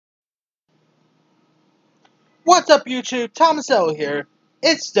What's up, YouTube? Thomas L here.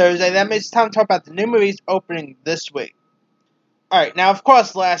 It's Thursday. That means it's time to talk about the new movies opening this week. Alright, now, of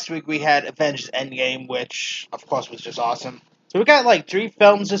course, last week we had Avengers Endgame, which, of course, was just awesome. So we got, like, 3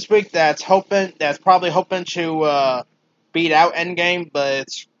 films this week that's probably hoping to, beat out Endgame, but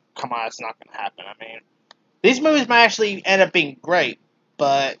come on, it's not gonna happen. I mean, these movies might actually end up being great,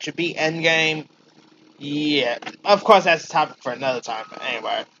 but to beat Endgame, yeah. Of course, that's a topic for another time, but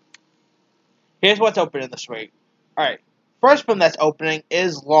anyway. Here's what's opening this week. Alright, first film that's opening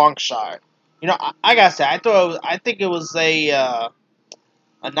is Long Shot. I gotta say, I think it was a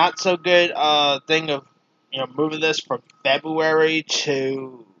not so good thing of moving this from February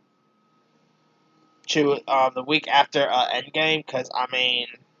to the week after Endgame, because I mean,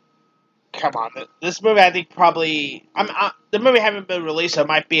 come on, this movie I think probably the movie haven't been released, so it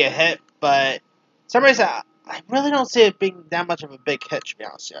might be a hit, but for some reason I really don't see it being that much of a big hit, to be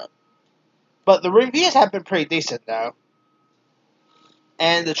honest yet. But the reviews have been pretty decent though.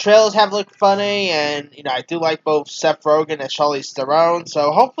 And the trailers have looked funny, and I do like both Seth Rogen and Charlize Theron.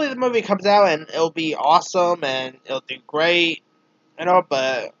 So hopefully the movie comes out and it'll be awesome and it'll do great,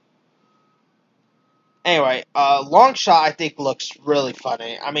 But anyway, Long Shot I think looks really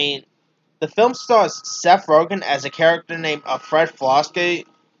funny. I mean, the film stars Seth Rogen as a character named Fred Flosky,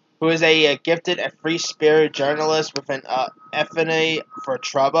 who is a gifted and free-spirited journalist with an affinity for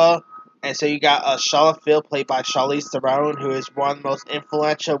trouble. And so you got Charlotte Field, played by Charlize Theron, who is one of the most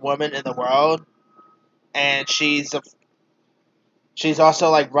influential women in the world, and she's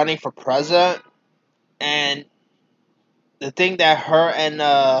also like running for president. And the thing that her and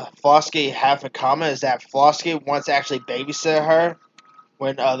Flosky have in common is that Flosky once actually babysat her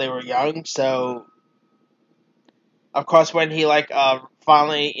when they were young. So of course, when he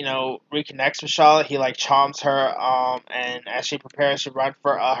finally reconnects with Charlotte, he charms her. And as she prepares to run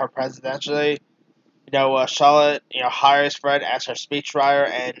for her presidency, Charlotte hires Fred as her speechwriter,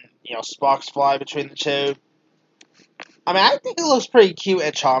 and sparks fly between the two. I mean, I think it looks pretty cute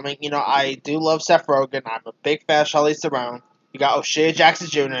and charming. I do love Seth Rogen. I'm a big fan of Charlize Theron. You got O'Shea Jackson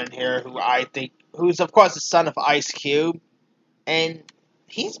Jr. in here, who's of course the son of Ice Cube, and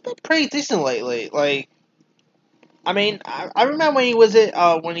he's been pretty decent lately. I mean, I remember when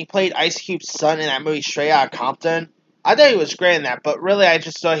when he played Ice Cube's son in that movie Straight Outta Compton. I thought he was great in that, but really I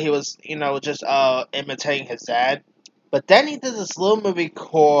just thought he was, just imitating his dad. But then he did this little movie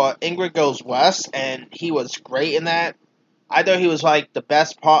called Ingrid Goes West, and he was great in that. I thought he was like the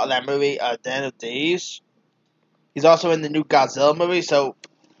best part of that movie, Den of Thieves. He's also in the new Godzilla movie, so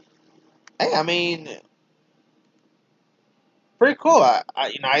hey, I mean, pretty cool.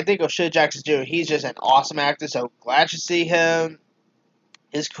 I think O'Shea Jackson Jr. He's just an awesome actor, so glad to see him.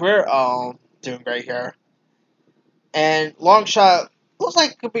 His career, doing great here. And Long Shot looks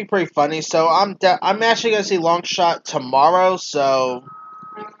like it could be pretty funny, so I'm actually gonna see Long Shot tomorrow, so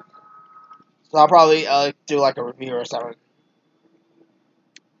I'll probably do like a review or something.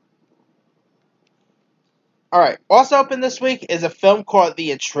 Alright, also open this week is a film called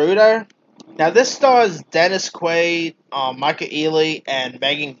The Intruder. Now, this stars Dennis Quaid, Michael Ealy, and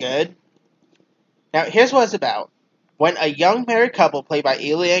Megan Good. Now, here's what it's about. When a young married couple, played by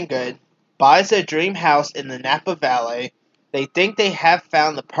Ealy and Good, buys their dream house in the Napa Valley, they think they have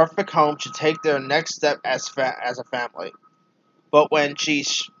found the perfect home to take their next step as a family. But when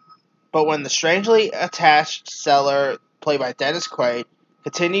the strangely attached seller, played by Dennis Quaid,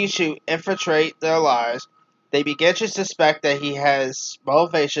 continues to infiltrate their lives, they begin to suspect that he has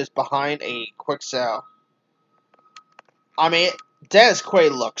motivations behind a quick sale. I mean, Dennis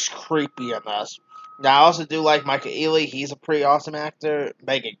Quaid looks creepy in this. Now, I also do like Michael Ealy. He's a pretty awesome actor.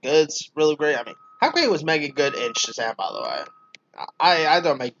 Megan Good's really great. I mean, how great was Megan Good in Shazam, by the way? I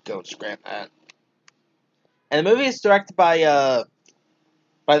don't Megan Good was great, man. And the movie is directed by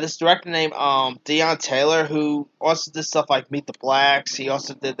this director named Deon Taylor, who also did stuff like Meet the Blacks. He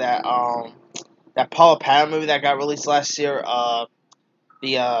also did that Paula Patton movie that got released last year.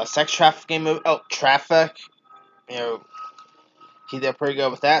 The sex trafficking movie. Oh, Traffic. You know, he did pretty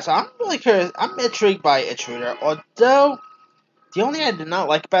good with that. So I'm really curious. I'm intrigued by Intruder. Although the only thing I did not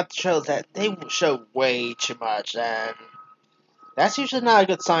like about the show is that they show way too much, and that's usually not a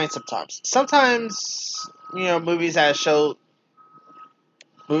good sign. Sometimes movie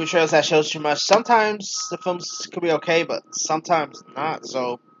trailers that shows too much. Sometimes the films could be okay, but sometimes not.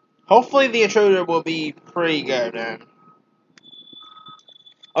 So hopefully the Intruder will be pretty good, man.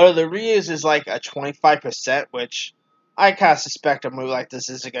 Although the reuse is like a 25%, which I kind of suspect a movie like this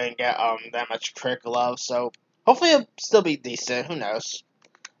isn't going to get that much critical love. So hopefully it'll still be decent. Who knows?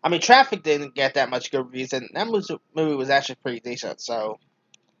 I mean, Traffic didn't get that much good reviews, and that movie was actually pretty decent. So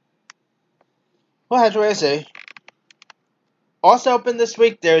Well, how'd you say? Also open this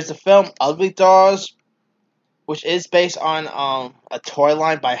week, there is the film Ugly Dolls, which is based on a toy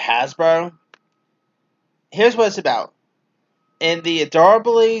line by Hasbro. Here's what it's about. In the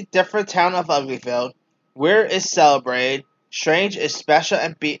adorably different town of Uglyville, weird is celebrated, strange is special,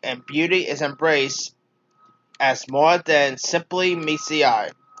 and beauty is embraced as more than simply meets the eye.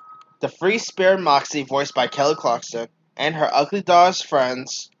 The free spirit Moxie, voiced by Kelly Clarkson, and her Ugly Dolls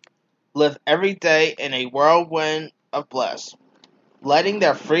friends live every day in a whirlwind of bliss, letting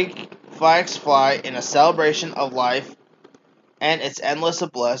their freak flags fly in a celebration of life and its endless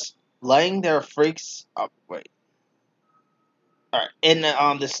of bliss, letting their freaks up. Wait. Alright. In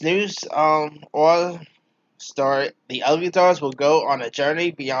this news or story, the Ugly Dolls will go on a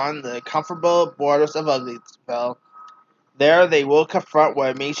journey beyond the comfortable borders of Uglyville. There, they will confront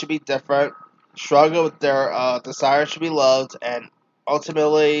what it means to be different, struggle with their desire to be loved, and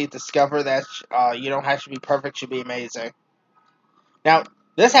ultimately discover that you don't have to be perfect to be amazing. Now,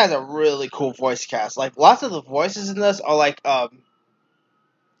 this has a really cool voice cast. Like, lots of the voices in this are like a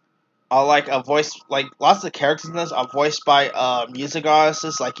voice, like lots of the characters in this are voiced by music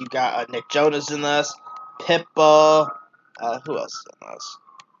artists. Like you got Nick Jonas in this, Pitbull, who else is in this?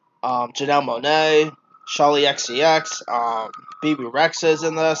 Janelle Monáe, Charlie XCX, BB Rexa is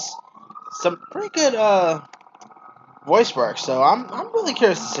in this. Some pretty good voice work. So I'm really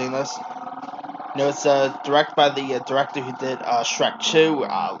curious to see this. You know, it's directed by the director who did Shrek 2,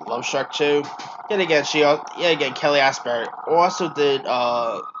 love Shrek 2. Yet again, Kelly Asbury also did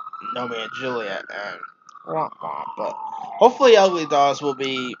Romeo and Juliet, and but hopefully Ugly Dolls will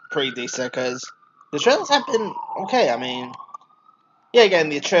be pretty decent, because the trailers have been okay. I mean, yeah, again,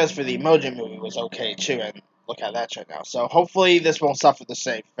 the trailers for the Emoji Movie was okay too, and look how that turned out. So hopefully this won't suffer the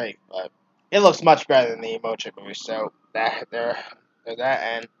same fate, but it looks much better than the Emoji Movie, so there's that,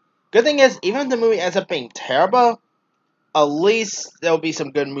 and good thing is, even if the movie ends up being terrible, at least there'll be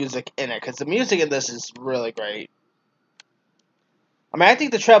some good music in it, because the music in this is really great. I mean, I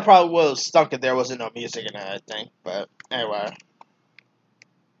think the trailer probably would have stunk if there wasn't no music in it, I think. But, anyway.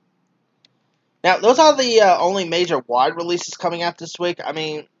 Now, those are the only major wide releases coming out this week. I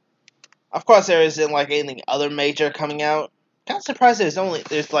mean, of course there isn't, like, anything other major coming out. Kind of surprised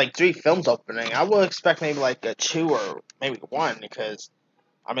there's, like, 3 films opening. I would expect maybe, like, a 2 or maybe 1, because,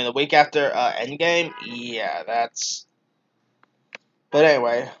 I mean, the week after Endgame, yeah, that's... But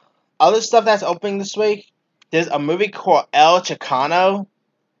anyway, other stuff that's opening this week, there's a movie called El Chicano.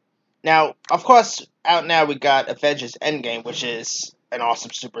 Now, of course, out now we got Avengers Endgame, which is an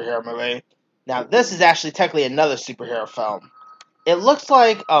awesome superhero movie. Now, this is actually technically another superhero film. It looks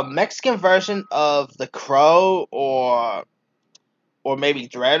like a Mexican version of The Crow or maybe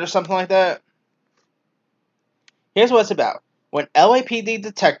Dread or something like that. Here's what it's about. When LAPD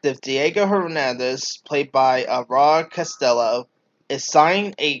detective Diego Hernandez, played by Raul Castillo, is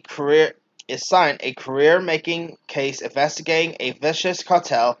signed a career-making case investigating a vicious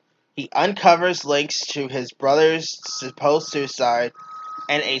cartel, he uncovers links to his brother's supposed suicide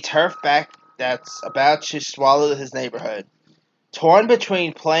and a turf back that's about to swallow his neighborhood. Torn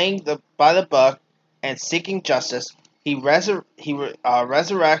between playing by the book and seeking justice, he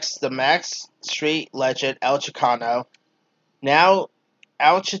resurrects the Max Street legend El Chicano. Now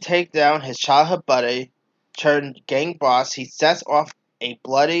out to take down his childhood buddy, turned gang boss, he sets off a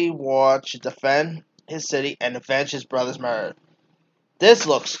bloody war to defend his city and avenge his brother's murder. This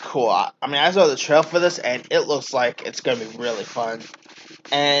looks cool. I mean, I saw the trailer for this, and it looks like it's going to be really fun.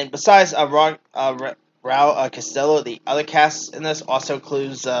 And besides Raul Castillo, the other cast in this also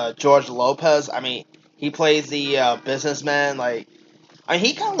includes George Lopez. I mean, he plays the businessman. Like, I mean,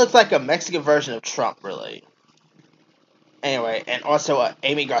 he kind of looks like a Mexican version of Trump, really. Anyway, and also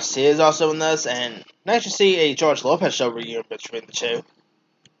Amy Garcia is also in this, and nice to see a George Lopez show reunion between the two.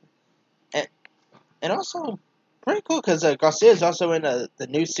 And also, pretty cool because Garcia is also in the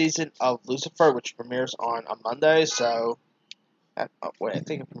new season of Lucifer, which premieres on a Monday. So, wait, I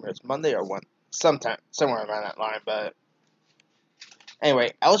think it premieres Monday or one, sometime somewhere around that line. But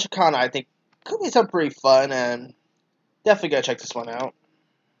anyway, El Chicano, I think could be something pretty fun, and definitely go check this one out.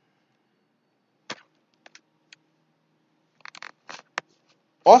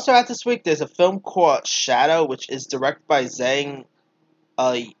 Also, out this week, there's a film called Shadow, which is directed by Zhang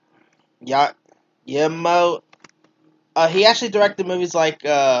Yimou. He actually directed movies like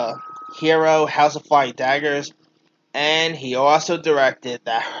Hero, House of Flying Daggers, and he also directed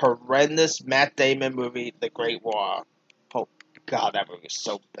that horrendous Matt Damon movie, The Great War. Oh God, that movie was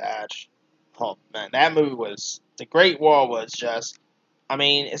so bad. Oh man, that movie The Great War was just. I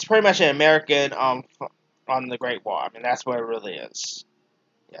mean, it's pretty much an American on the Great War. I mean, that's what it really is.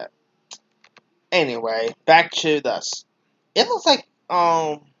 Yeah. Anyway, back to this. It looks like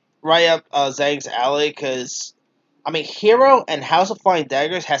right up Zhang's alley because I mean Hero and House of Flying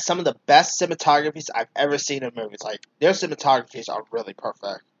Daggers has some of the best cinematographies I've ever seen in movies. Like their cinematographies are really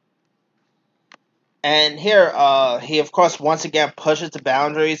perfect. And here, he of course once again pushes the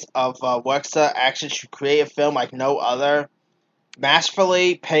boundaries of Wexa action to create a film like no other,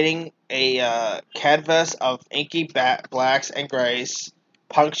 masterfully painting a canvas of inky blacks and grays,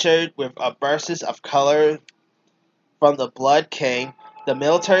 punctured with bursts of color from the Blood King. The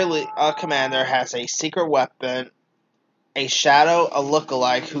military commander has a secret weapon, a shadow, a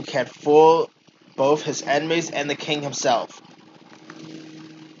lookalike who can fool both his enemies and the king himself.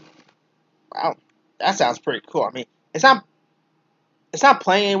 Wow, that sounds pretty cool. I mean, it's not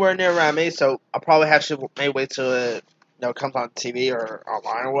playing anywhere near around me, so I'll probably have to maybe wait till it comes on TV or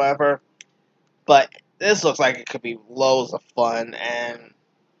online or whatever. But this looks like it could be loads of fun, and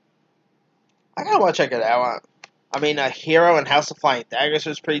I kind of want to check it out. I mean, Hero and House of Flying Daggers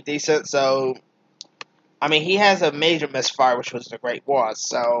was pretty decent, so I mean, he has a major misfire, which was the Great War.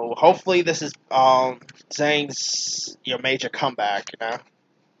 So hopefully, this is Zhang's major comeback.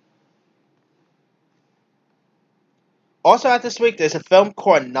 Also, out this week, there's a film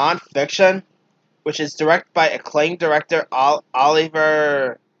called Nonfiction, which is directed by acclaimed director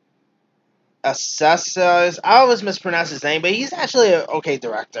Oliver Assayas. I always mispronounce his name, but he's actually an okay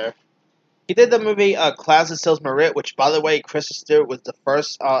director. He did the movie Clouds and Sils Marit, which, by the way, Kristen Stewart was the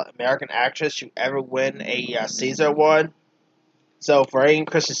first American actress to ever win a Caesar Award. So, for any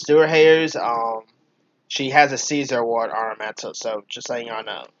Kristen Stewart haters, she has a Caesar Award on her mantle, so just letting y'all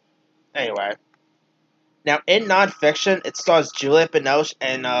know. Anyway. Now, in Nonfiction, it stars Juliette Binoche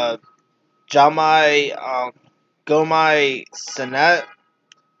and Jamai Gomai Sinet,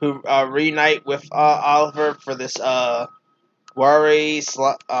 who reunite with Oliver for this worry,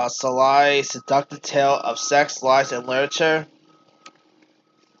 sly, seductive tale of sex, lies, and literature.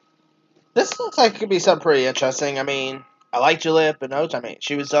 This looks like it could be something pretty interesting. I mean, I like Juliette Binoche. I mean,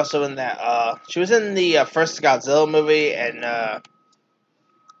 she was also in that. She was in the first Godzilla movie, and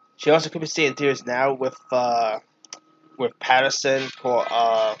she also could be seen in theaters now with Patterson for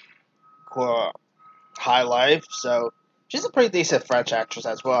High Life. So she's a pretty decent French actress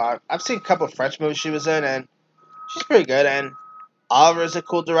as well. I've seen a couple of French movies she was in, and she's pretty good. And Oliver's a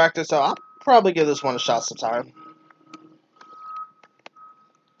cool director, so I'll probably give this one a shot sometime.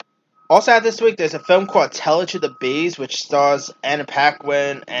 Also out this week, there's a film called Tell It to the Bees, which stars Anna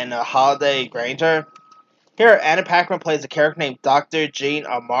Paquin and Holliday Grainger. Here, Anna Paquin plays a character named Dr. Jean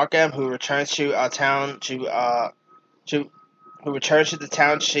Markham, who returns to who returns to the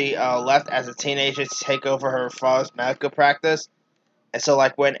town she left as a teenager to take over her father's medical practice. And so,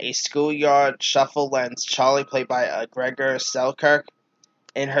 like when a schoolyard shuffle lands Charlie, played by Gregor Selkirk,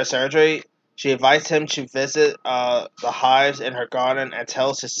 in her surgery, she invites him to visit the hives in her garden and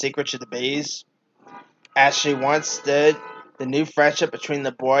tells his secret to the bees. As she once did, the new friendship between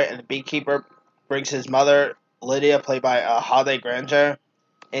the boy and the beekeeper brings his mother, Lydia, played by Holliday Grainger,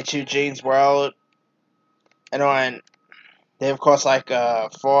 into Jean's world. And on they of course like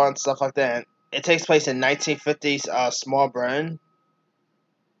fall and stuff like that. And it takes place in 1950s small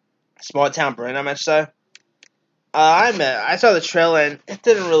town Britain, I meant to say. I admit, I saw the trailer and it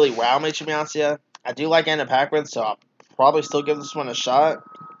didn't really wow me, to be honest with you. I do like Anna Paquin, so I'll probably still give this one a shot.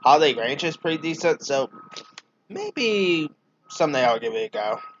 Holliday Grainger is pretty decent, so maybe someday I'll give it a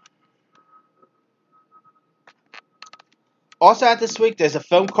go. Also out this week, there's a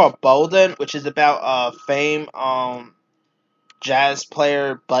film called Bolden, which is about famed jazz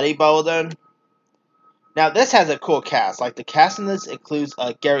player Buddy Bolden. Now, this has a cool cast. Like, the cast in this includes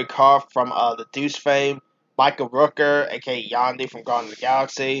Gary Carr from The Deuce fame, Michael Rooker, a.k.a. Yondu from Guardians of the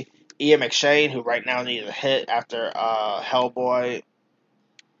Galaxy, Ian McShane, who right now needs a hit after Hellboy.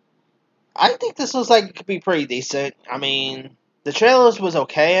 I think this looks like it could be pretty decent. I mean, the trailers was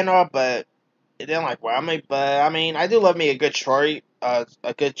okay and all, but it didn't like wow me. But I mean, I do love me a good story, a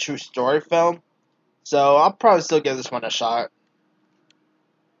good true story film. So I'll probably still give this one a shot.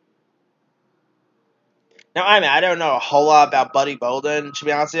 Now, I mean, I don't know a whole lot about Buddy Bolden, to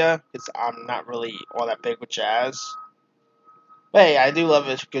be honest with you, because I'm not really all that big with jazz. But hey, I do love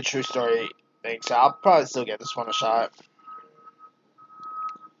a good true story thing, so I'll probably still give this one a shot.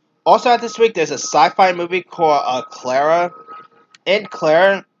 Also, out this week, there's a sci-fi movie called Clara. In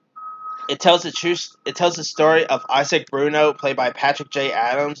Clara, it tells the story of Isaac Bruno, played by Patrick J.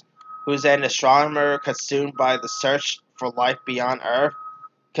 Adams, who's an astronomer consumed by the search for life beyond Earth.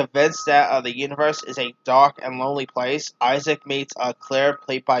 Convinced that the universe is a dark and lonely place, Isaac meets Claire,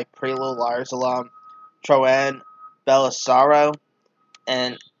 played by Pretty Little Liars alum Troian Bellisario,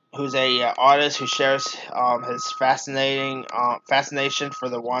 and who's a artist who shares his fascination for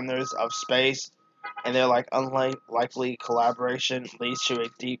the wonders of space, and their like unlikely collaboration leads to a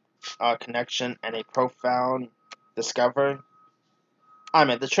deep connection and a profound discovery. I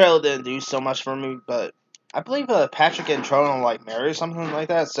mean, the trailer didn't do so much for me, but I believe Patrick and Trono like marry or something like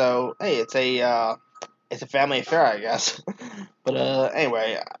that. So hey, it's a family affair, I guess. But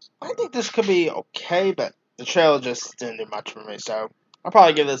anyway, I think this could be okay, but the trailer just didn't do much for me. So I'll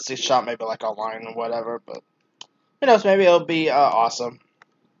probably give this a shot, maybe like online or whatever. But who knows? Maybe it'll be awesome.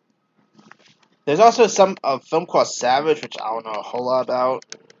 There's also a film called Savage, which I don't know a whole lot about.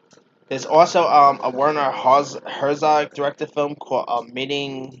 There's also a Werner Herzog directed film called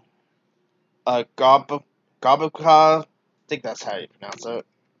Meeting Gobuka. I think that's how you pronounce it.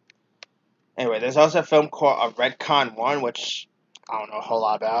 Anyway, there's also a film called Redcon 1, which I don't know a whole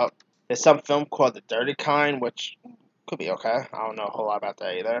lot about. There's some film called The Dirty Kind, which could be okay. I don't know a whole lot about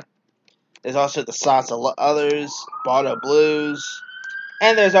that either. There's also The Silence of Others, Bardo Blues,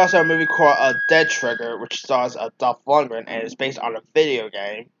 and there's also a movie called Dead Trigger, which stars Dolph Lundgren and is based on a video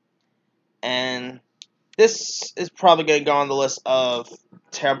game. And this is probably going to go on the list of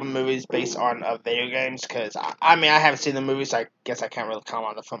terrible movies based on video games, because, I mean, I haven't seen the movie, so I guess I can't really comment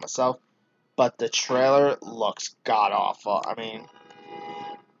on the film myself. But the trailer looks god-awful. I mean,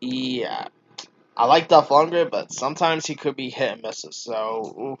 yeah. I like Dolph Lundgren, but sometimes he could be hit and misses.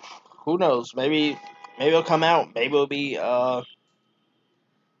 So, who knows? Maybe it'll come out. Maybe it'll be an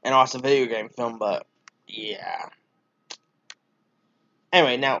awesome video game film, but yeah.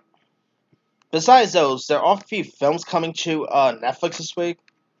 Anyway, now, besides those, there are a few films coming to Netflix this week.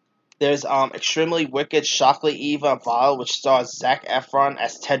 There's Extremely Wicked, Shockingly Evil, and Vile, which stars Zac Efron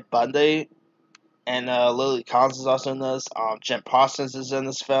as Ted Bundy. And Lily Collins is also in this. Jen Parsons is in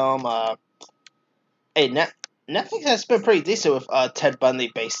this film. Netflix has been pretty decent with Ted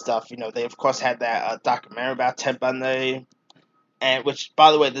Bundy-based stuff. You know, they of course had that documentary about Ted Bundy, and which,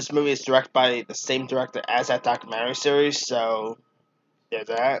 by the way, this movie is directed by the same director as that documentary series. So there's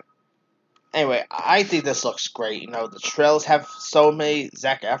that. Anyway, I think this looks great. You know, the trailers have so many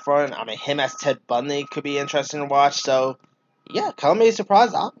Zac Efron. I mean, him as Ted Bundy could be interesting to watch. So yeah, come me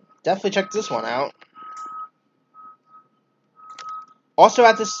surprised. I'll definitely check this one out. Also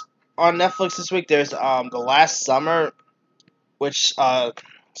at this on Netflix this week, there's The Last Summer, which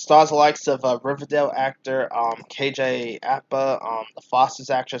stars the likes of Riverdale actor KJ Apa, the Foster's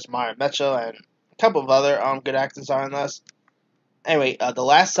actress Maya Mitchell, and a couple of other good actors are in this. Anyway, The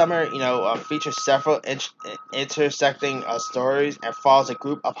Last Summer, you know, features several intersecting stories and follows a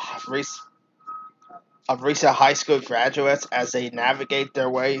group of recent high school graduates as they navigate their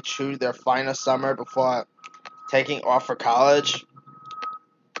way through their final summer before taking off for college.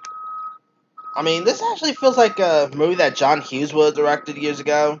 I mean, this actually feels like a movie that John Hughes would have directed years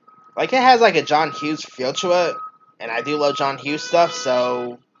ago. Like, it has like a John Hughes feel to it, and I do love John Hughes stuff,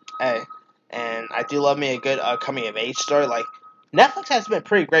 so, hey. And I do love me a good coming-of-age story. Like, Netflix has been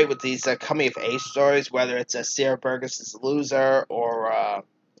pretty great with these coming-of-age stories, whether it's Sarah Burgess' Loser, or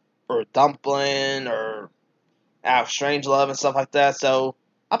Dumpling, or Out of Strange Love, and stuff like that, so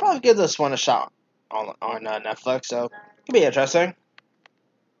I'll probably give this one a shot on Netflix, so it could be interesting.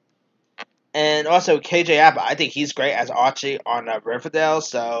 And also KJ Apa, I think he's great as Archie on Riverdale.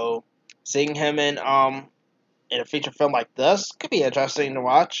 So seeing him in a feature film like this could be interesting to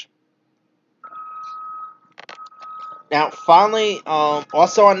watch. Now, finally,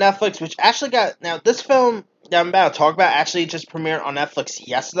 also on Netflix, which actually this film that I'm about to talk about actually just premiered on Netflix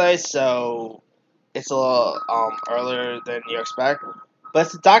yesterday, so it's a little earlier than you expect. But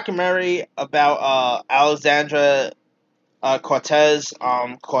it's a documentary about Alexandra Cortez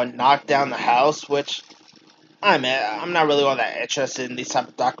called Knock Down the House, which I'm not really all that interested in these type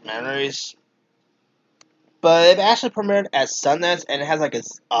of documentaries. But it actually premiered at Sundance, and it has like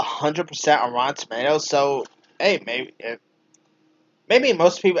 100% on Rotten Tomatoes. So hey, maybe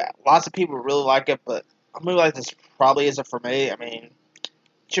lots of people really like it, but a movie like this probably isn't for me. I mean,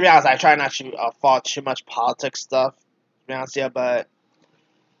 to be honest, I try not to follow too much politics stuff. To be honest, yeah, but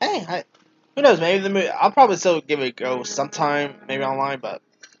hey, who knows? Maybe the movie. I'll probably still give it a go sometime, maybe online. But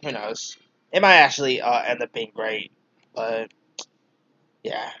who knows? It might actually end up being great. But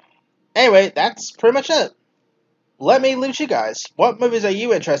yeah. Anyway, that's pretty much it. Let me leave you guys. What movies are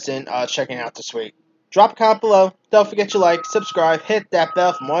you interested in checking out this week? Drop a comment below. Don't forget to like, subscribe, hit that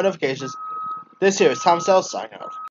bell for more notifications. This here is Tom Sells signing off.